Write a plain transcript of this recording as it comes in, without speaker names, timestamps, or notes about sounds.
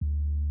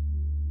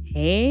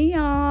Hey,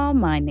 y'all.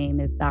 My name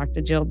is Dr.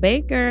 Jill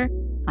Baker.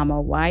 I'm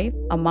a wife,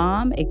 a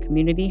mom, a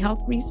community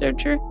health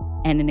researcher,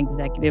 and an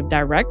executive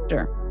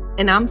director.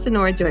 And I'm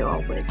Sonora Joy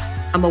Allwood.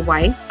 I'm a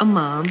wife, a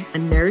mom, a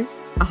nurse,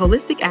 a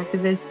holistic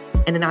activist,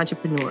 and an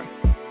entrepreneur.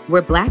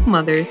 We're Black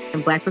mothers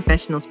and Black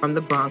professionals from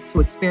the Bronx who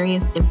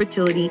experience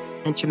infertility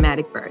and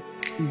traumatic birth.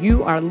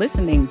 You are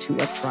listening to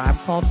A Tribe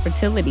Called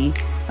Fertility,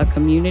 a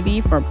community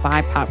for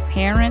BIPOC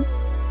parents,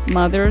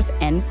 mothers,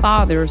 and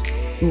fathers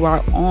who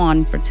are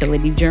on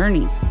fertility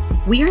journeys.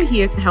 We are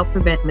here to help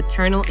prevent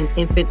maternal and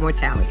infant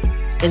mortality.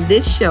 In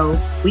this show,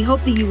 we hope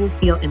that you will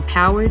feel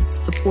empowered,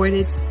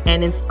 supported,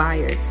 and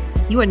inspired.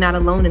 You are not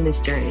alone in this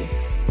journey.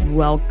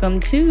 Welcome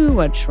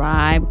to A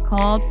Tribe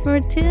Called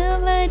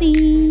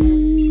Fertility.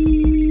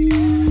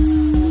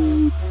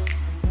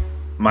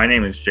 My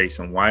name is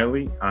Jason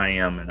Wiley. I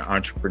am an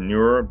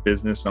entrepreneur,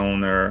 business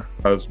owner,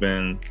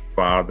 husband,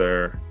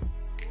 father,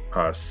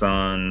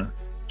 son,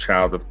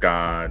 child of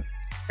God,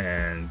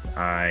 and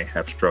I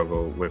have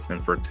struggled with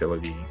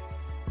infertility.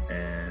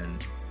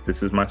 And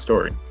this is my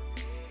story.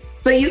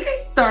 So you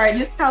can start.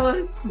 Just tell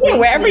us.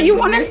 Wherever you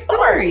want to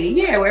start.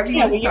 Yeah, wherever you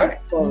want to start.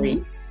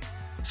 Mm-hmm.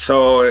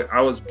 So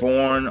I was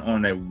born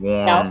on a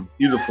warm,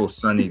 beautiful,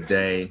 sunny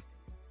day. I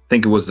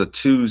think it was a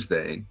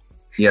Tuesday.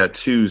 Yeah,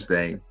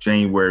 Tuesday,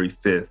 January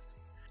 5th.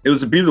 It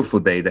was a beautiful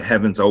day. The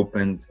heavens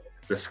opened,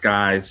 the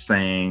skies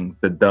sang,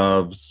 the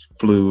doves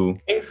flew,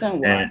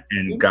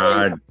 and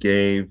God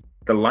gave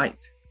the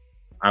light.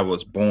 I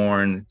was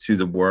born to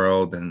the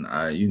world, and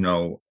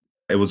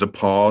it was a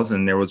pause,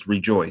 and there was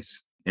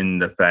rejoice in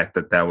the fact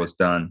that that was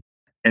done.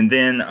 And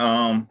then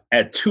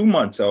at 2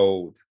 months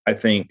old, I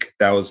think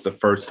that was the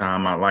first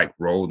time I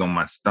rolled on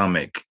my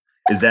stomach.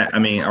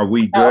 Are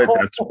we good?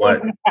 That's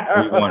what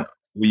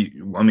we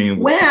want.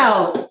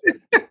 Well,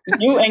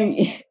 you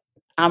and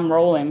I'm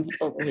rolling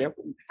over here.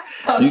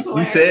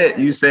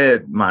 You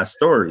said my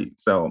story,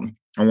 so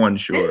I wasn't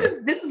sure.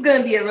 This is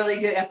going to be a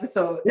really good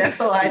episode. That's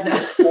all I know.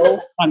 So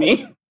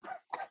funny.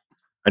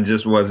 I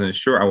just wasn't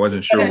sure. I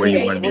wasn't sure where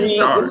you wanted me to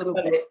start.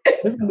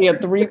 This is going to be a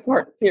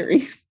 3-part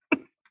series.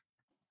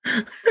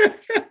 All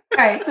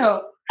right,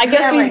 so I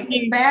guess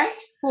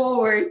fast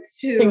forward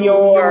to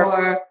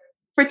your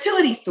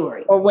fertility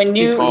story. Or when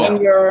you and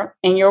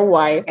your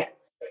wife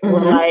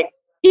were like,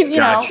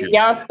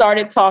 y'all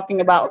started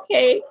talking about,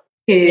 okay,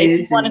 if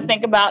you want to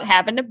think about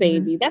having a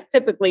baby, that's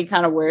typically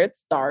kind of where it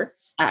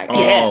starts. Got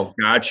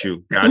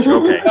you. Okay. You know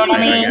what I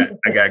mean?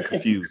 I got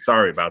confused.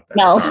 Sorry about that.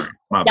 No, sorry.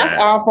 That's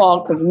our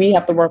fault because we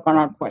have to work on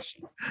our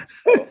questions.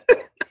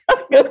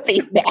 That's good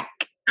feedback.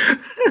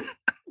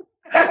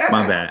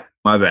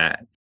 My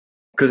bad.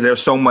 Because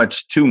there's so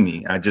much to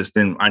me. I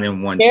didn't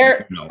want you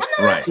to know.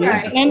 Right.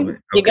 And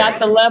you got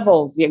the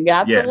levels. You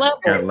got the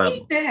levels. Got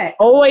levels.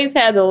 Always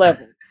had the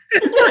levels.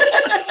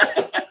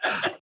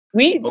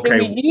 We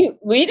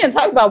didn't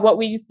talk about what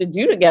we used to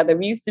do together.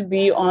 We used to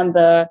be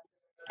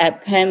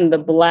at Penn, the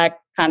Black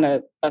kind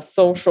of a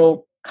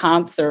social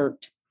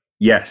concert.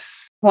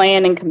 Yes.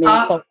 Planning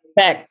committee.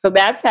 So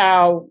that's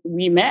how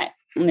we met.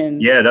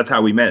 That's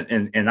how we met.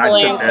 And I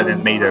took that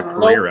and made a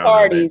career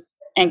out of it.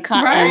 And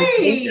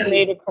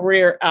made a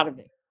career out of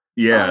it.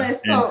 Yeah. Oh,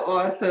 that's so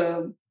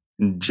awesome.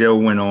 And Jill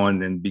went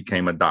on and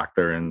became a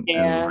doctor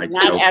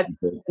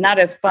not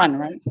as fun,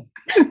 right?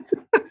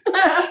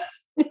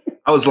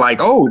 I was like,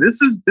 oh, this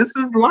is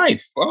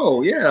life.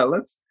 Oh yeah,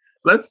 let's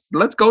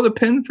go to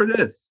Penn for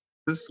this.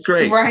 This is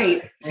great.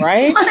 Right.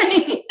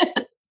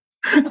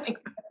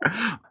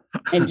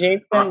 And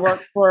Jason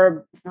worked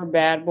for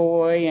Bad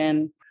Boy,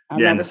 and I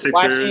remember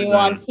watching you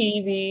on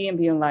TV and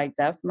being like,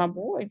 that's my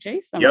boy,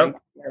 Jason.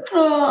 Yep.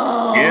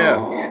 Oh.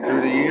 Yeah,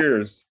 through the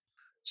years.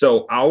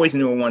 So I always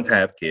knew I wanted to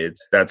have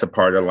kids. That's a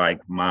part of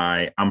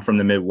I'm from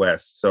the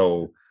Midwest.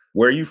 So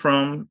where are you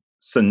from?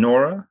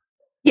 Sonora?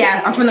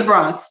 Yeah, I'm from the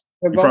Bronx.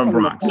 You're from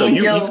Bronx. So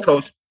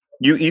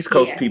you East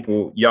Coast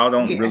people, y'all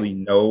don't really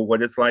know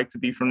what it's like to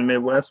be from the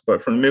Midwest.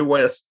 But from the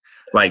Midwest,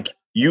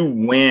 you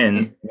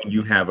win when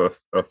you have a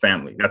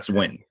family. That's a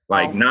win.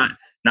 Not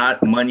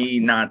money,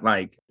 not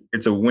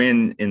it's a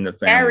win in the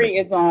family. Harry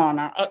is on.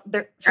 I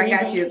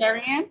got you.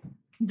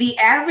 The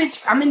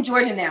average, I'm in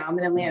Georgia now. I'm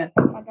in Atlanta.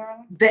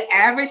 The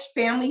average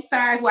family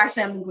size, well,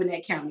 actually, I'm in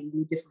Gwinnett County.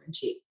 We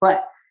differentiate.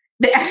 But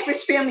the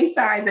average family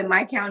size in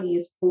my county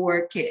is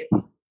 4 kids.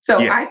 So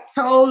I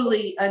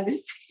totally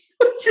understand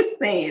what you're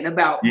saying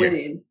about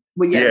winning.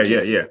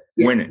 Yeah.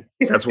 Winning.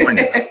 That's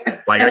winning.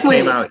 I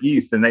came out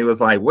east and they was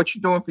like, what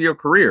you doing for your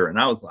career? And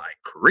I was like,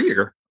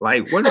 career?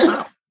 What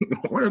about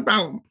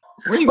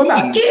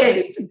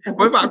kids?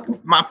 What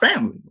about my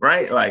family?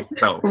 Right? Right.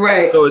 So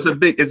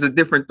it's a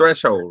different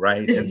threshold,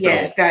 right?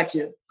 Yes, got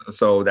you.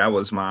 So that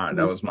was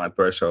my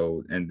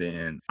threshold. And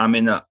then I'm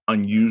in an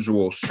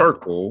unusual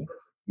circle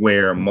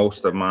where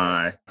most of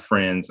my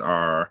friends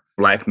are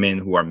Black men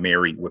who are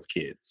married with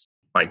kids.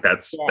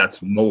 That's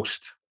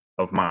most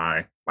of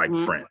my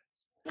friends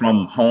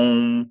from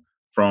home,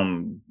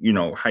 from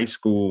high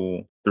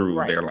school through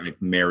they're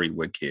married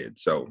with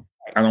kids. So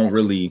I don't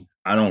really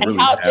Jason,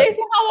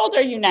 how old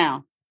are you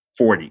now?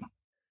 40.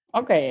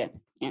 Okay.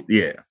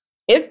 Yeah.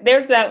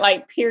 there's that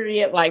like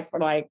period, like for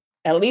like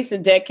at least a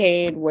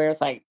decade where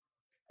it's like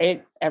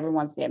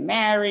everyone's getting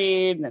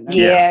married and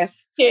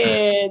kids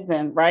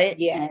and right.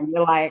 And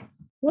you're like,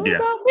 what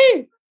about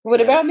me?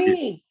 What about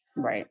me?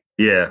 Right.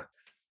 Yeah.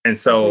 And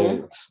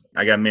so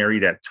I got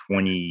married at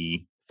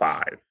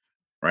 25,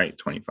 right?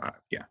 25.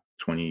 Yeah.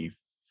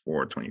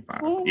 24,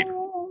 25. Yeah.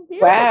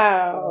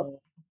 Wow.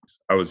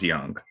 I was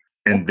young.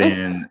 And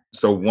then,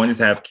 so wanted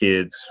to have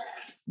kids.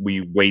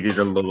 We waited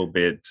a little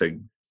bit to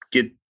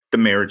get the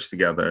marriage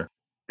together.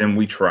 Then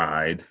we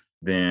tried.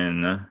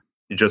 Then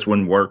it just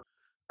wouldn't work.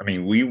 I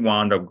mean, we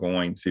wound up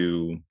going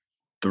to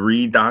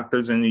 3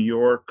 doctors in New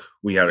York.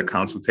 We had a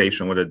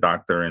consultation with a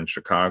doctor in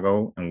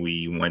Chicago, and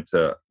we went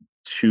to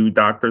 2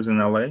 doctors in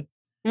LA.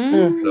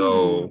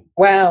 So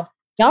wow.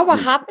 Y'all were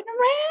hopping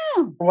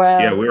around. Wow.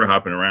 Yeah, we were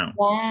hopping around.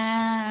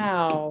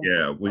 Wow.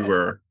 Yeah,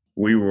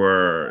 we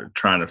were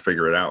trying to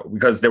figure it out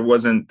because there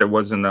wasn't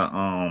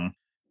an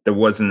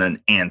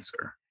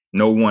answer.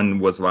 No one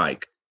was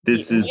like,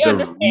 this is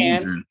the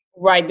reason.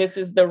 Right. This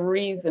is the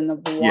reason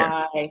of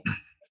why.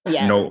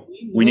 Yeah. No,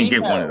 we didn't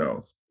get one of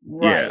those.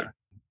 Right. Yeah.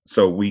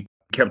 So we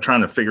kept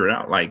trying to figure it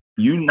out. Like,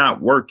 you not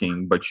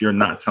working, but you're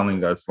not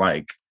telling us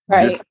like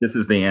this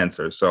is the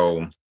answer.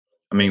 So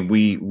I mean,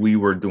 we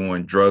were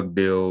doing drug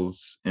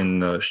deals in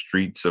the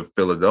streets of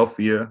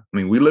Philadelphia. I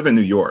mean, we live in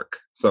New York.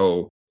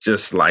 So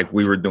just like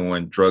we were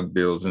doing drug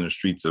deals in the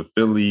streets of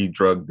Philly,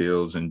 drug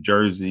deals in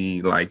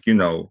Jersey, like, you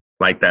know,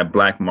 like that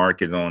black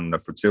market on the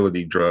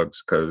fertility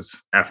drugs. Because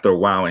after a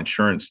while,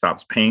 insurance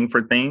stops paying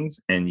for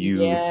things and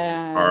you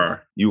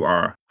are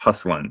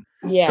hustling.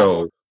 Yes.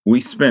 So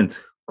we spent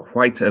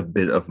quite a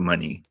bit of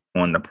money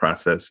on the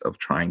process of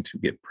trying to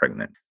get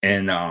pregnant.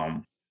 And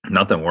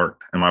nothing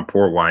worked. And my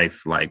poor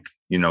wife, like,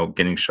 you know,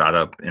 getting shot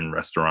up in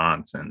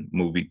restaurants and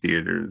movie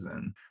theaters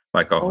and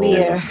like a whole,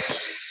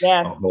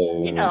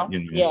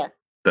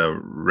 the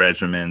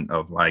regimen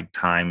of like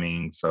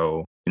timing.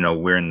 So, you know,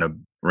 we're in the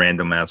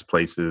random ass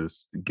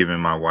places, giving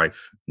my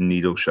wife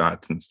needle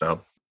shots and stuff,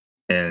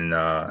 and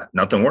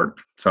nothing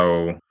worked.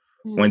 So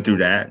went through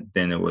that.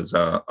 Then it was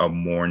a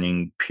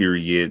mourning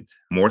period,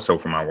 more so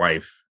for my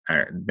wife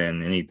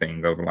than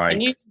anything of like.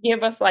 Can you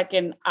give us like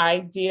an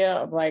idea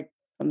of like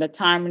from the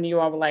time when you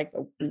all were like,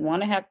 we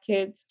want to have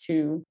kids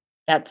to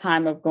that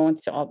time of going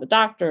to all the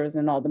doctors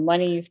and all the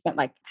money you spent,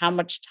 like how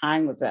much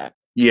time was that?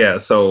 Yeah.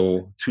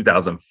 So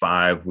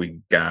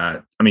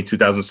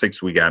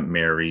 2006, we got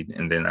married.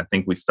 And then I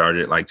think we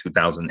started like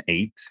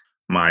 2008.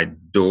 My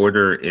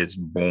daughter is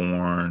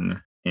born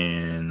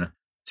in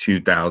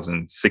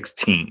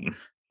 2016.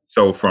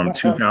 So from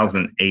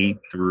 2008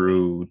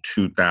 through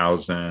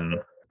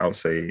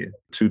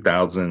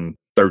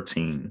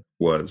 2013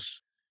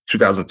 was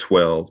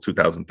 2012,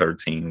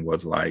 2013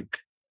 was like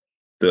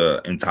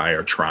the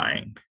entire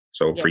trying.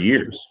 So for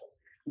years.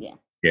 Yeah.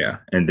 Yeah.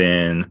 And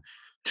then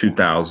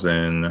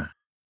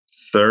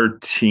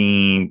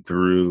 2013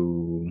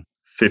 through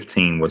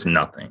 15 was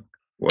nothing.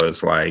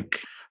 Was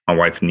like my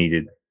wife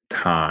needed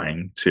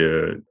time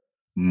to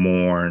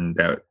mourn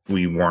that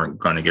we weren't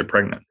going to get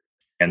pregnant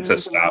and to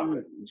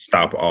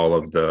stop all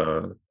of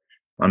the.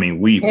 I mean,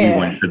 we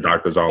went to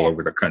doctors all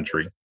over the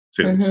country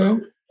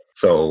too.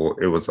 So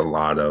it was a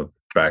lot of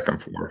back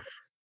and forth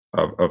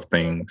of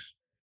things.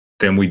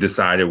 Then we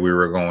decided we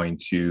were going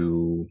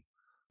to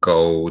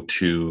go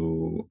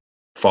to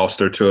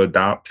foster to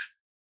adopt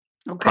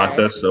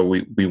process. So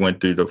we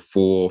went through the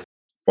full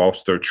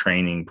foster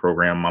training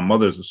program. My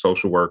mother's a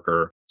social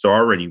worker, so I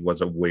already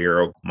was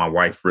aware of. My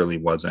wife really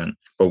wasn't,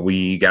 but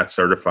we got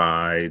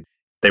certified.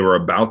 They were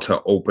about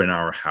to open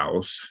our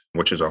house,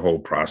 which is a whole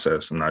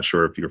process. I'm not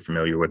sure if you're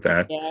familiar with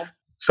that. Yeah.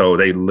 So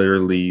they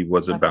literally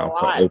was about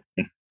to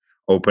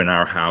open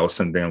our house,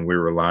 and then we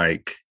were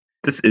like,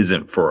 this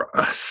isn't for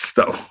us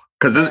though.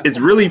 Because it's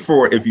really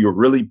for if you're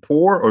really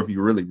poor or if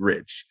you're really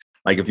rich.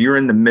 Like if you're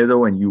in the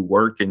middle and you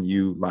work and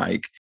you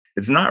like,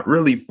 it's not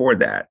really for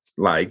that.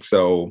 Like,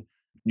 so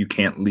you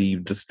can't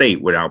leave the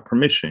state without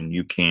permission.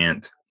 You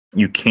can't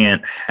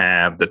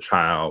have the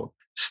child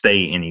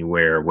stay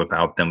anywhere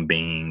without them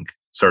being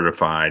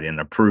certified and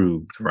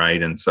approved.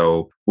 Right. And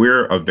so we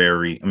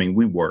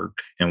work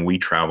and we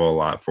travel a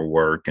lot for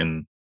work.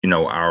 And you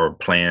know, our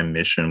plan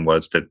mission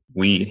was that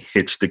we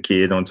hitch the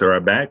kid onto our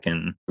back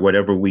and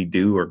whatever we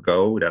do or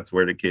go, that's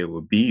where the kid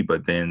would be.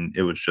 But then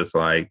it was just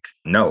like,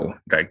 no,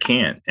 that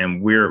can't.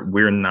 And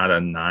we're not a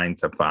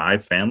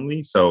 9-to-5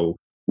 family. So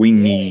we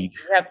need.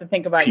 You have to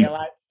think about your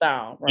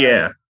lifestyle. Right?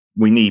 Yeah.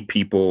 We need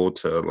people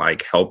to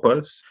like help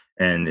us.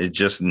 And it's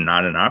just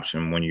not an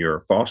option when you're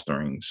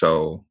fostering.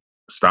 So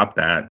stop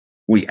that.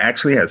 We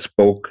actually had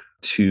spoke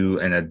to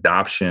an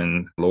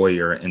adoption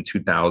lawyer in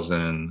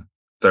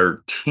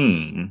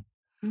 2013,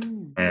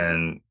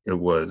 and it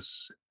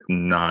was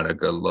not a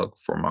good look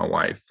for my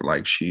wife.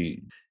 Like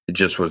it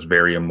just was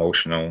very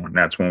emotional. And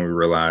that's when we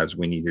realized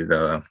we needed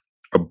a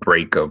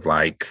break of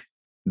like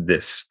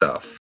this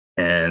stuff.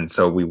 And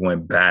so we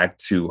went back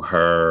to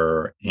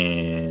her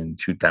in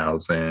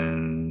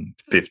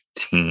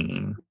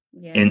 2015,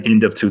 in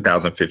end of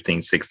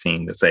 2015,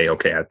 16 to say,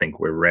 okay, I think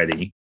we're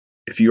ready.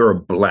 If you're a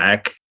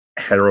Black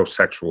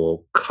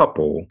heterosexual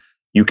couple,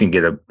 you can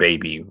get a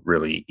baby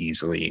really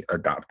easily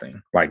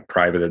adopting, like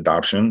private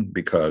adoption,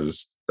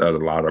 because a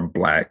lot of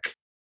Black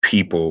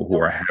people who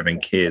are having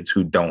kids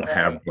who don't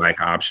have Black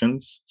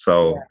options.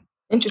 So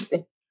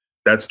interesting.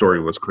 That story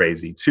was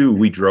crazy too.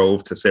 We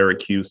drove to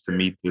Syracuse to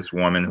meet this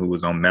woman who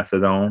was on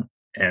methadone,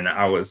 and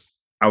I was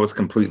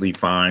completely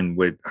fine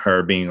with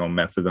her being on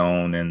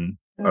methadone and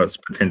us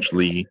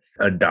potentially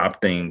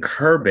adopting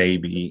her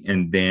baby.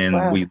 And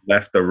then we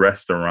left the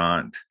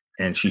restaurant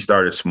and she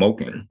started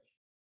smoking.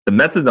 The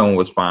methadone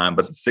was fine,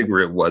 but the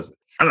cigarette wasn't.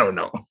 I don't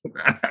know.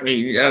 I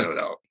don't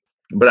know.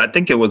 But I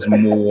think it was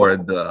more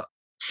the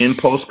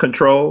impulse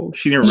control.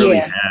 She didn't really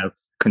have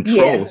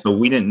control. So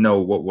we didn't know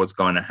what was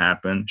going to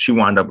happen. She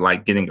wound up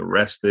like getting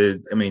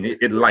arrested. I mean,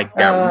 it like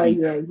got,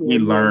 we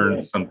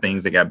learned some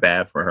things that got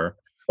bad for her.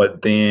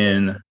 But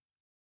then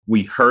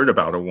we heard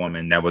about a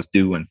woman that was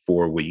due in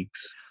 4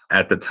 weeks.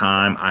 At the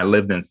time, I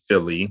lived in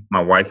Philly.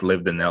 My wife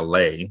lived in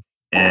LA.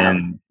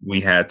 And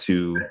we had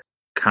to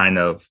kind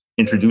of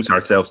introduce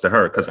ourselves to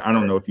her, because I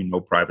don't know if you know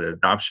private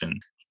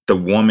adoption. The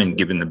woman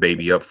giving the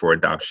baby up for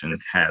adoption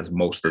has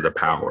most of the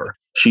power.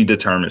 She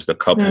determines the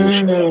couple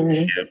she wants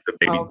to give the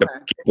baby, the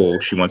people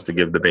she wants to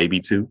give the baby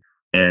to.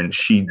 And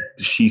she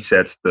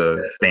sets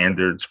the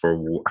standards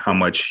for how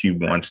much she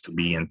wants to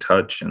be in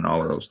touch and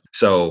all of those.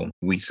 So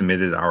we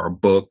submitted our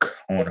book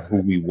on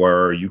who we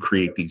were. You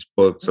create these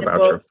books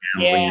about your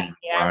family.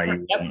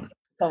 It's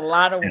a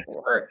lot of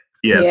work.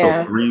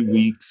 So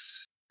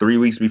 3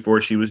 weeks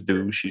before she was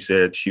due, she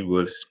said she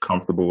was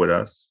comfortable with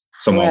us.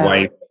 So my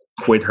wife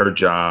quit her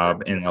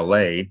job in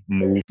LA,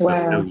 moved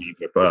to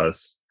Philly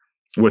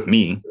with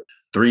me.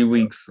 3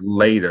 weeks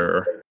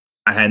later,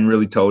 I hadn't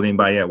really told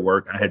anybody at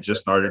work. I had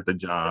just started the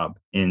job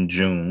in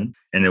June,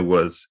 and it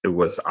was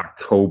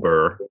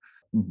October.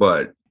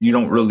 But you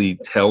don't really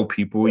tell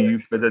people you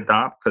could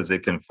adopt because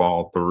it can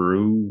fall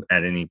through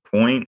at any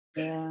point.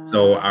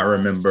 So I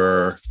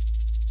remember.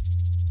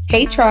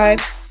 Hey, Tribe.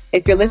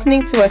 If you're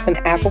listening to us on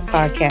Apple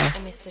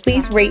Podcasts,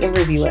 please rate and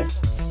review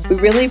us. We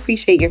really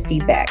appreciate your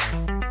feedback.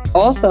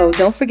 Also,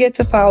 don't forget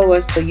to follow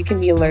us so you can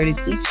be alerted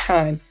each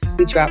time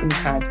we drop new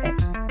content.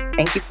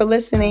 Thank you for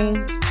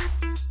listening.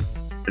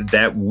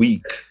 That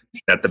week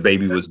that the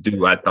baby was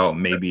due, I thought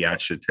maybe I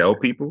should tell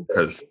people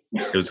because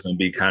it was going to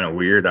be kind of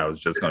weird. I was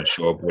just going to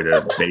show up with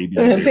a baby.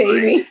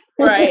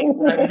 Right.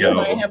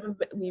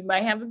 We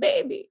might have a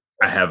baby.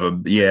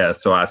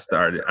 So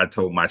I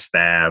told my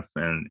staff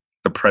and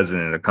the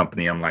president of the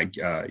company, I'm like,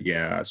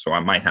 so I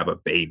might have a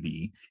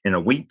baby in a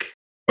week,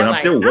 but I'm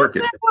still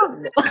working.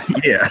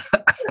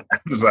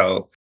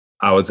 So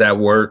I was at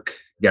work,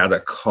 got a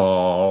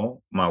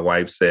call. My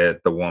wife said,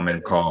 the woman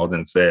called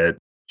and said,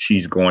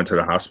 she's going to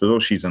the hospital.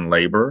 She's in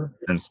labor.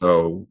 And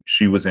so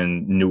she was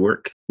in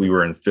Newark. We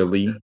were in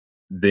Philly.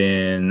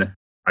 Then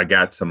I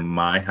got to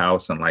my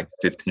house in like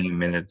 15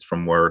 minutes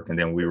from work. And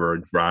then we were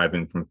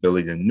driving from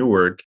Philly to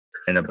Newark.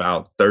 And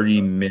about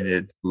 30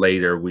 minutes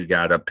later, we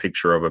got a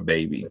picture of a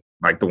baby.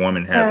 Like the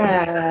woman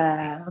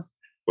had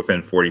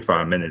within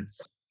 45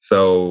 minutes.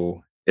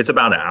 So it's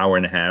about an hour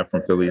and a half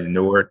from Philly to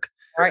Newark.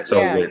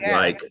 With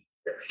like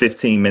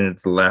 15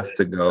 minutes left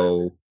to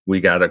go, we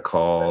got a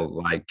call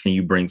like, can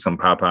you bring some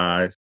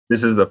Popeyes?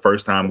 This is the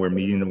first time we're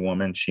meeting the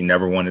woman. She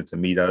never wanted to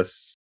meet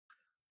us.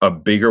 A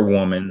bigger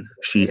woman.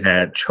 She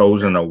had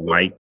chosen a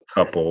white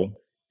couple.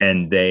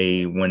 And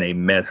when they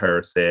met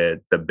her,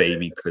 said the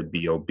baby could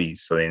be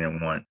obese, so they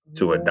didn't want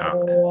to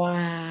adopt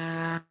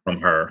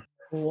from her.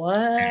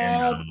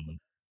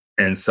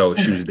 And so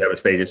she was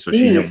devastated. So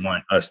she didn't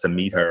want us to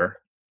meet her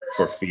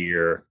for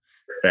fear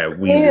that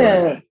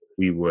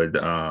we would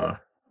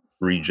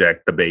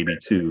reject the baby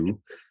too.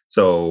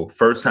 So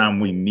first time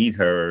we meet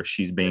her,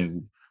 she's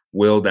being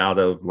wheeled out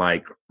of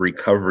like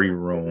recovery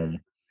room,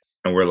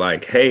 and we're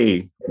like,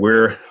 "Hey,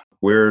 we're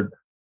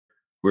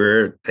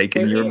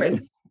taking your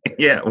baby."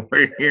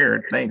 We're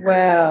here. Thanks.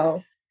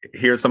 Wow.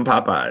 Here's some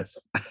Popeyes.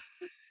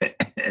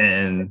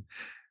 and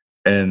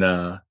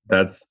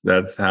that's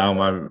how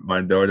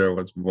my daughter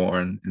was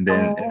born. And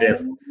then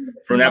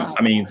from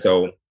that,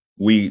 so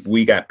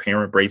we got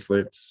parent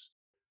bracelets,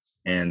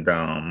 and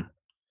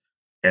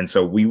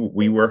so we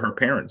were her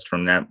parents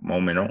from that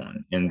moment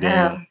on. And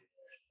then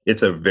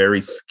it's a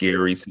very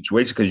scary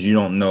situation because you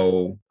don't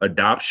know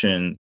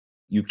adoption.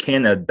 You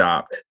can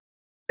adopt.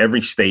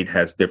 Every state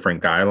has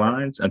different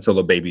guidelines until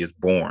a baby is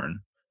born.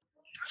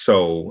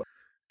 So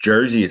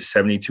Jersey is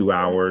 72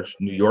 hours.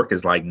 New York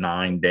is like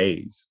 9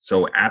 days.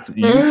 So after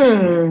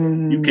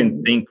you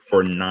can think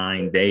for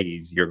 9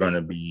 days you're going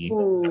to be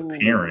a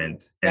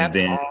parent, and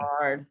then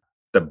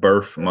the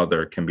birth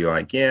mother can be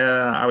like,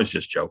 "Yeah, I was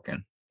just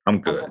joking.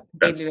 I'm good.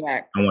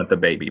 I want the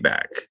baby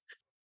back."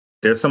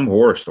 There's some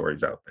horror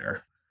stories out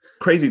there.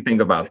 Crazy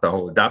thing about the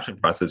whole adoption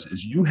process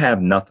is you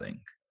have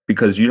nothing,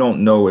 because you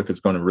don't know if it's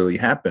going to really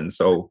happen.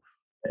 So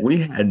we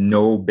had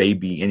no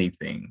baby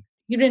anything.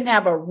 You didn't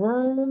have a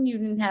room. You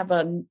didn't have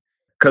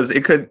because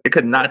it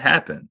could not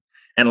happen.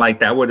 And like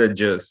that would have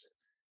just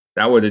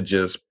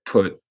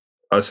put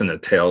us in a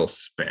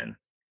tailspin.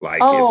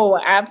 Like,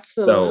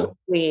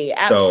 absolutely.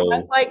 So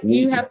like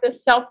you have to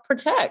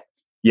self-protect.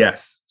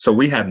 Yes. So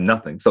we have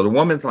nothing. So the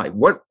woman's like,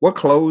 what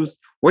clothes,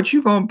 what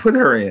you gonna put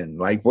her in?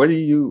 Like, what do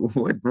you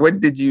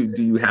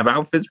have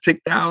outfits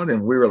picked out?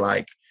 And we were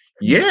like,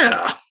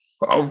 yeah,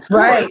 of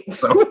right. course.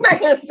 So,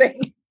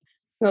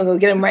 we'll go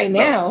get them right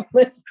now.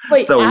 Wait,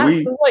 so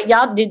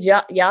y'all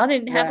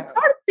didn't have a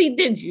car seat,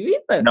 did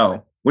you either?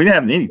 No, we didn't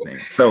have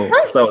anything. So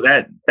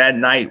that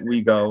night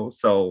we go.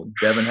 So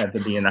Devin had to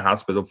be in the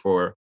hospital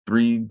for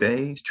 3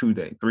 days.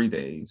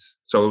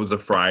 So it was a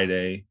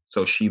Friday.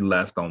 So she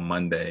left on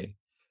Monday.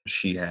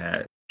 She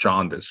had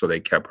jaundice, so they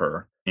kept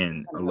her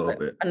in a little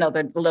bit.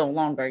 Another little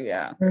longer,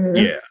 yeah. Mm-hmm.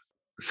 Yeah.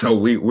 So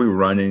we were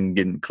running,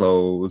 getting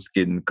clothes,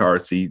 getting car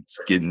seats,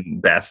 getting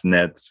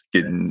bassinets,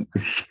 getting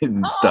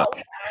stuff.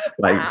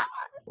 Like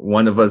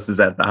one of us is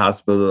at the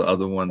hospital, the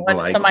other one's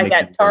like somebody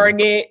at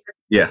Target.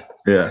 Yeah,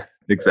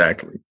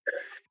 exactly.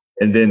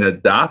 And then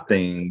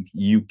adopting,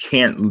 you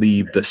can't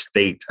leave the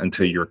state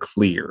until you're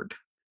cleared,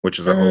 which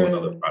is a whole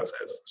other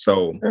process.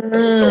 So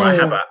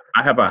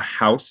I have a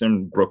house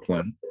in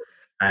Brooklyn.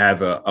 I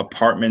have an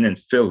apartment in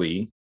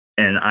Philly,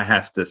 and I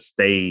have to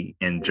stay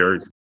in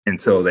Jersey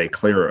until they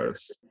clear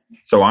us.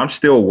 So I'm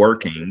still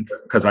working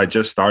because I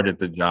just started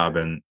the job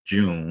in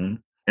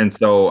June. And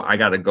so I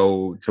got to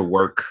go to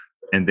work,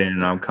 and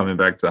then I'm coming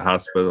back to the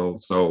hospital.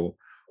 So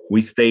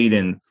we stayed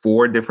in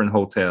 4 different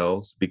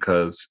hotels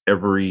because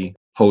every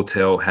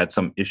hotel had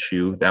some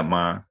issue that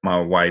my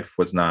wife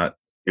was not.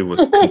 It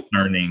was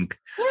concerning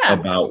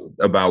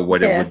about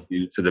what it would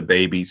do to the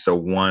baby.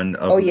 So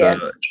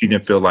she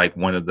didn't feel like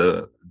one of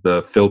the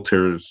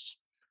filters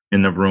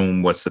in the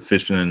room was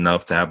sufficient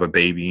enough to have a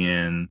baby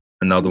in.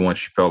 Another one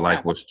she felt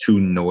like was too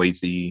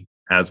noisy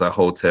as a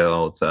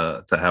hotel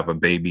to have a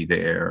baby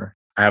there.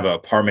 I have an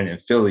apartment in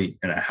Philly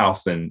and a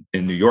house in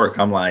New York.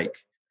 I'm like,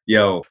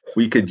 yo,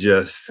 we could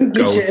just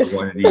go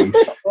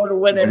to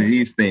one of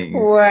these things.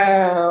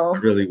 Wow. I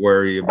really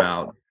worry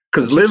about,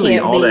 because literally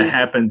all that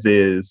happens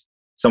is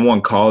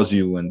someone calls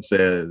you and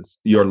says,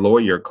 your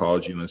lawyer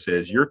calls you and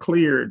says, you're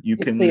cleared, you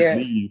can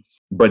leave.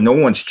 But no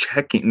one's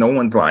checking. No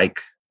one's like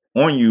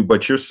on you,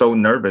 but you're so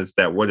nervous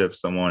that what if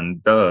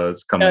someone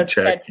does come and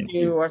check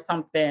you or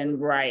something,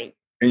 right?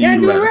 And you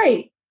do it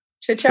right.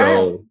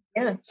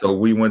 So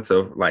we went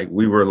to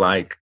we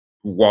were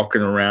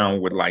walking around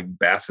with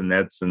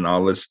bassinets and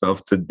all this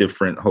stuff to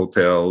different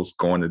hotels,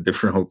 going to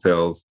different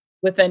hotels.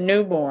 With a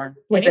newborn.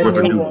 With a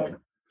newborn.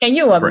 Can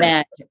you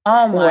imagine?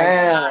 Oh my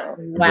God.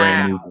 Wow.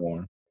 Brand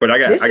newborn. But I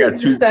got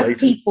 2 stuff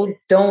places. People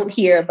don't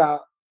hear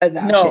about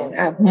adoption,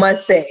 I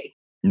must say.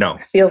 No.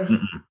 I feel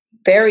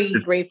very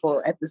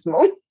grateful at this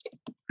moment.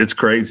 It's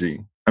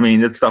crazy. I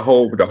mean, it's the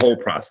whole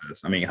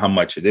process. I mean, how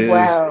much it is,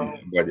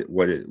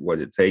 what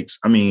it takes.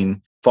 I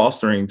mean,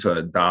 fostering to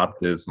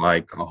adopt is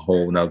like a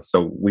whole nother.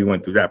 So we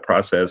went through that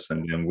process,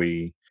 and then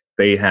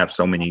they have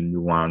so many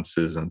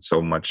nuances and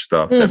so much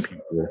stuff that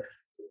people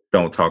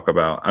don't talk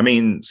about. I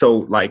mean,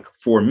 so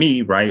for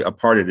me, right, a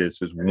part of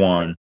this is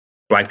one,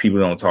 Black people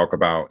don't talk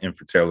about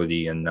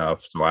infertility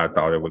enough. So I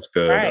thought it was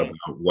good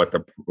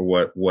about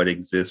what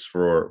exists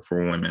for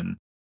women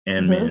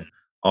and men.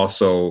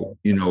 Also,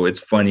 it's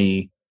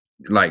funny,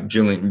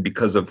 Jillian,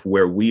 because of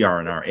where we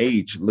are in our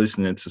age,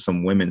 listening to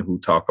some women who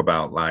talk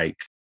about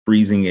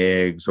freezing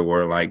eggs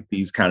or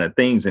these kind of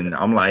things. And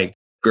I'm like,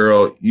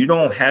 girl, you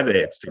don't have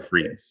eggs to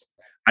freeze.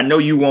 I know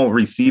you won't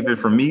receive it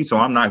from me, so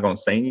I'm not going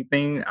to say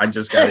anything. I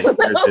just got to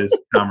hear this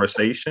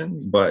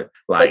conversation. But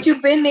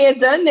you've been there,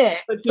 done that.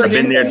 I've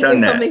been there,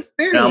 done that.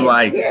 And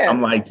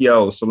I'm like,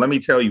 yo, so let me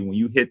tell you, when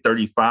you hit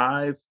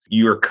 35,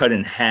 you're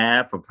cutting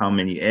half of how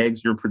many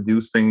eggs you're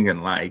producing.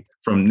 And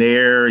from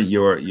there,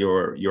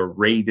 your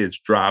rate is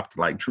dropped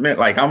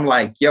tremendous. I'm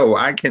like, yo,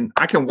 I can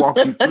walk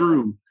you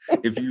through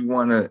if you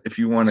want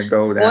to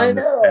go down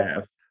that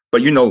path.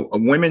 But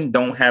women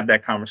don't have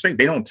that conversation.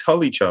 They don't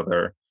tell each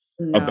other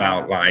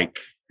about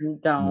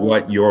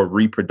what your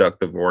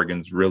reproductive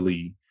organs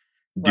really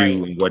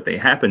do and what they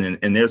happen.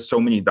 And there's so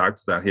many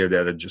doctors out here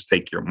that'll just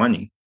take your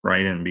money,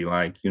 right? And be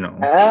like,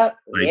 That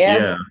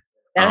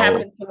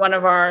happened to one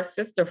of our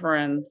sister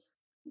friends.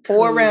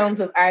 4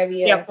 rounds of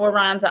IVF. Yeah, 4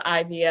 rounds of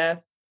IVF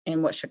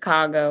in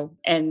Chicago,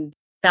 and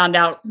found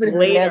out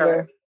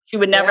later she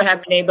would never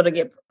have been able to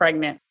get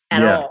pregnant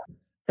at all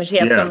because she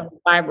had so many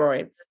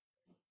fibroids.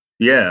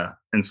 Yeah.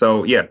 And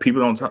so,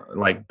 people don't talk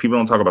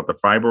about the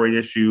fibroid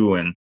issue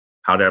and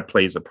how that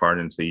plays a part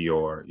into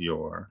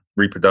your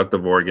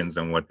reproductive organs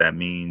and what that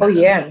means. Oh,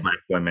 yeah. Black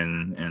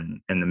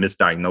women and the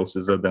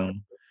misdiagnosis of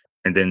them.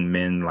 And then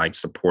men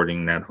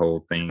supporting that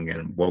whole thing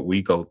and what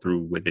we go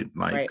through with it,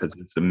 because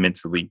it's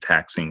mentally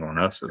taxing on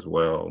us as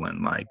well.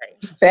 And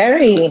it's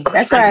very,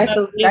 that's why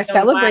I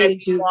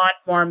celebrated you. Want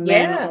more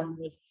men on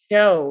the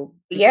show.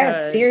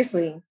 Yeah,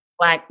 seriously.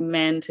 Black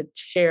men to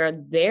share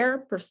their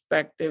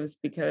perspectives,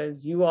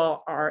 because you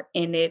all are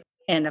in it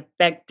and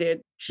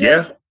affected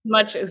just as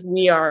much as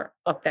we are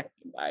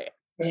affected by it.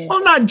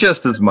 Well, not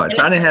just as much.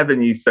 I didn't have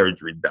any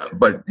surgery done,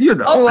 but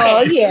Oh,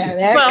 well,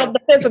 yeah. The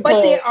physical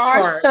but there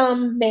are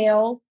some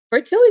male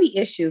fertility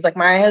issues. Like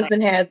my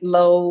husband had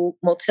low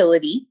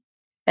motility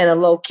and a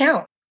low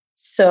count.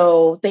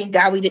 So thank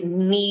God we didn't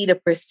need a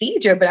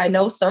procedure. But I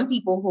know some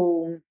people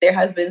who their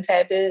husbands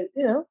had to,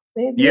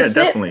 Yeah,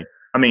 definitely.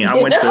 I mean,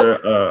 I went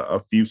to a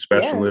few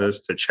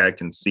specialists to check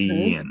and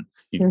see, and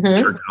you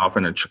jerking off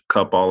in a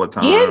cup all the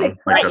time. Yeah,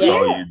 like that's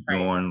all you're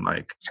doing.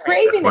 Like it's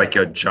crazy. Like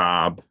your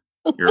job.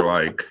 You're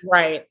like,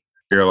 right.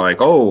 You're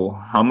like, oh,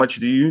 how much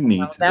do you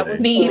need today? That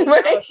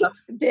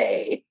was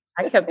today.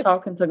 I kept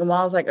talking to him.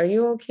 I was like, "Are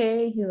you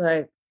okay?" He's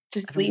like,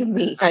 "Just leave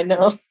me." I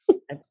know.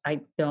 I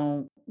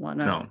don't want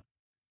to. No,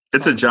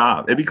 it's a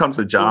job. It becomes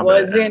a job.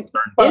 It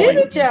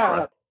is a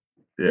job.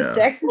 Yeah. The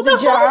sex is a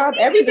job.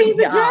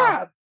 Everything's a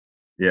job.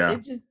 Yeah.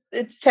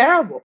 It's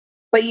terrible.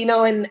 But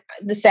and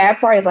the sad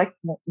part is like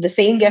the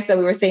same guest that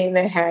we were saying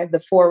that had the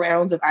 4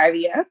 rounds of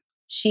IVF,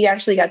 she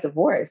actually got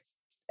divorced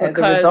as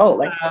a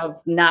result of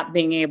not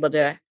being able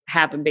to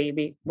have a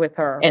baby with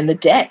her. And the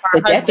debt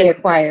they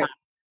acquired.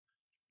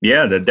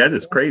 Yeah, the debt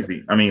is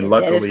crazy. I mean,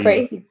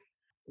 luckily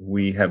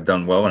we have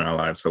done well in our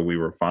lives, so we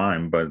were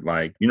fine. But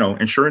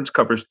insurance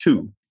covers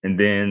 2. And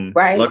then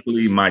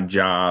luckily my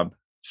job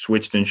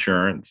switched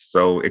insurance,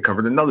 so it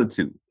covered another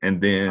 2.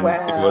 And then it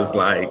was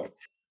like,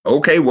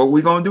 okay, what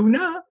we gonna do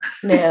now?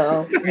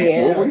 No,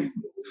 yeah.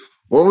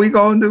 what we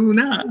gonna do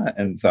now?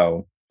 And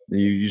so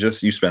you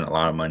spend a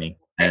lot of money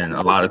and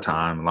a lot of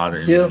time, a lot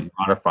of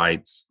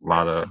fights, a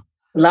lot of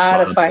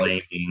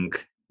fights,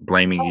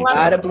 blaming each other.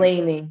 A lot of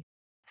blaming.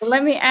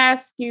 Let me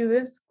ask you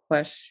this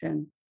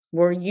question.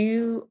 Were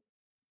you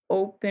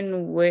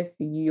open with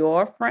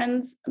your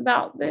friends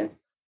about this?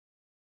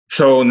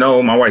 So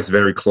no, my wife's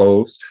very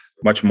closed,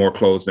 much more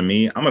closed than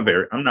me.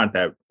 I'm not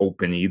that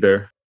open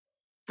either.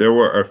 There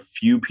were a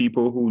few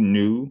people who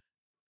knew,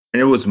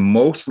 and it was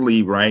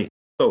mostly right.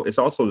 So it's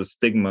also the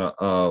stigma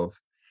of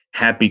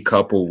happy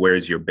couple,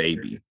 where's your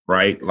baby,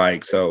 right?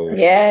 Like, so,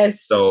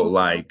 yes. So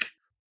like,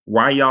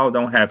 why y'all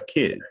don't have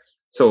kids?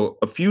 So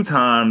a few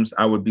times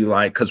I would be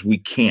like, because we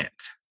can't.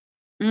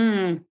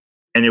 And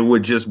it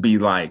would just be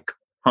like,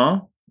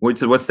 huh?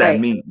 What's that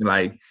mean?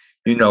 Like,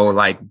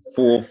 like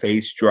full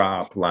face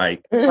drop,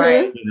 like,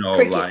 like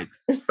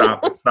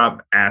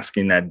stop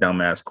asking that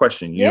dumbass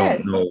question. You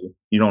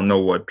don't know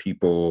what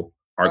people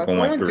are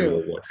going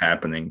through or what's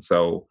happening.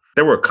 So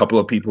there were a couple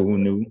of people who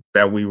knew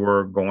that we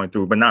were going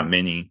through, but not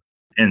many.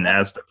 And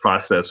as the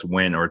process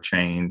went or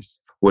changed,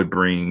 would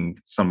bring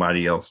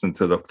somebody else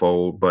into the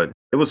fold. But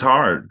it was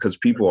hard because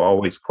people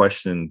always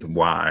questioned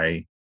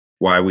why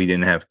we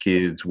didn't have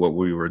kids, what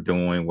we were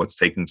doing, what's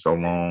taking so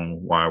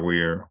long, why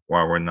we're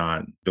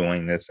not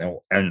doing this.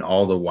 And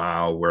all the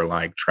while we're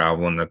like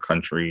traveling the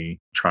country,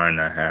 trying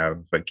to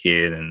have a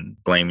kid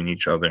and blaming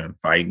each other and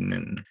fighting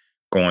and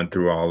going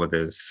through all of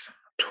this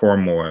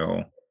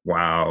turmoil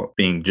while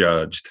being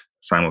judged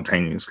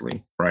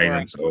simultaneously. Right.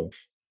 And so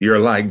you're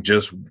like,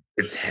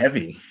 it's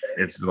heavy.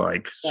 It's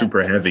like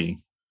super heavy,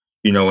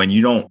 and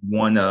you don't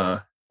want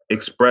to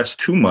express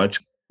too much.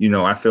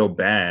 I feel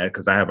bad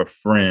because I have a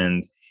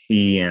friend,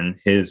 he and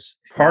his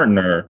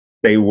partner,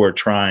 they were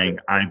trying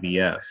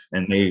IVF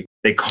and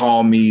they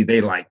call me.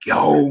 They like,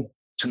 yo,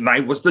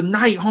 tonight was the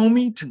night,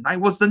 homie. Tonight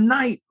was the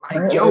night.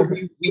 Like, yo,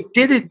 we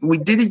did it. We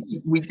did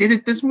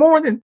it this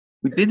morning.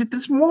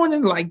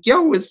 Like,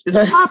 yo, it's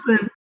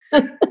popping.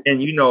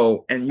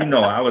 and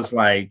I was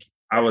like,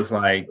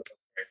 I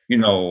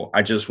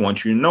just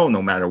want you to know,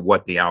 no matter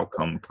what the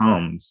outcome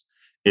comes,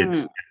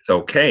 it's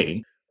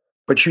okay.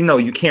 But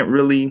you can't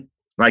really,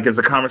 like, as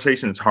a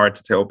conversation, it's hard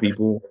to tell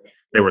people.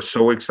 They were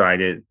so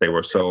excited. But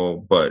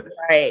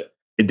it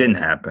didn't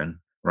happen.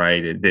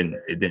 Right. It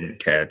didn't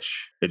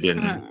catch. It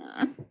didn't.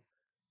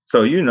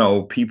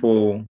 So,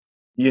 people,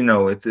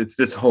 it's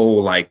this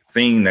whole like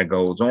thing that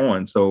goes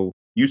on. So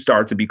you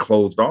start to be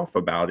closed off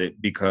about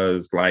it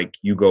because like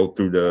you go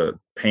through the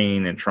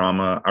pain and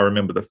trauma. I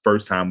remember the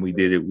first time we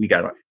did it,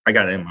 I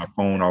got in my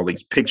phone, all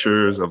these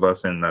pictures of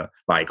us in the,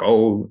 like,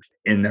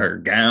 in her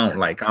gown.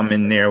 Like I'm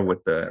in there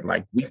with the,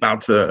 like, we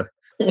about to,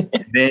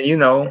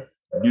 then,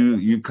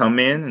 you come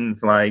in and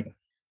it's like,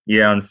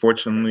 yeah,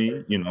 unfortunately,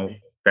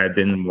 that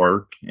didn't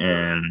work.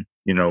 And,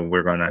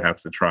 we're going to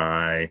have to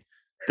try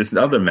this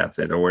other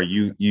method, or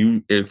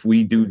if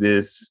we do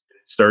this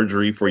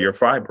surgery for your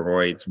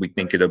fibroids, we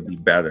think it'll be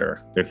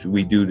better. If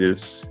we do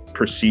this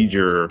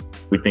procedure,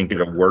 we think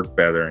it'll work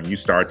better. And you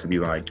start to be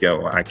like,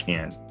 yo, I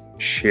can't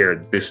share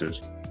this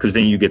because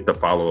then you get the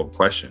follow-up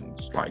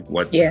questions like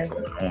what's going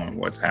on,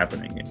 what's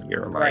happening. And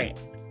you're like,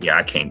 yeah,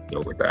 I can't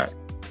deal with that.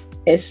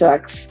 It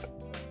sucks.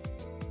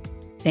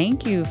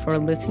 Thank you for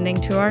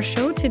listening to our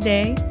show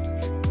today.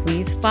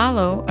 Please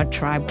follow A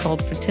Tribe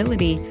Called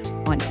Fertility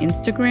on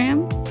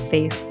Instagram,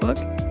 Facebook,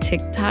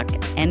 TikTok,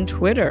 and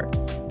Twitter.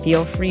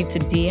 Feel free to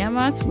DM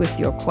us with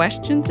your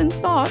questions and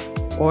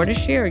thoughts or to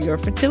share your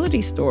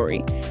fertility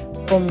story.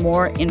 For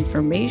more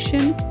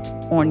information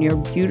on your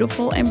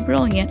beautiful and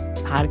brilliant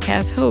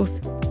podcast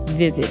host,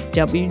 visit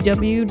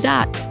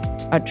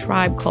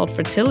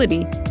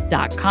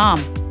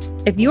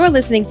www.atribecalledfertility.com. If you are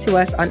listening to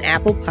us on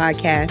Apple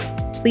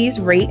Podcasts, please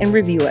rate and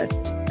review us.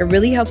 It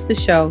really helps the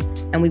show,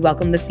 and we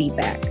welcome the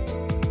feedback.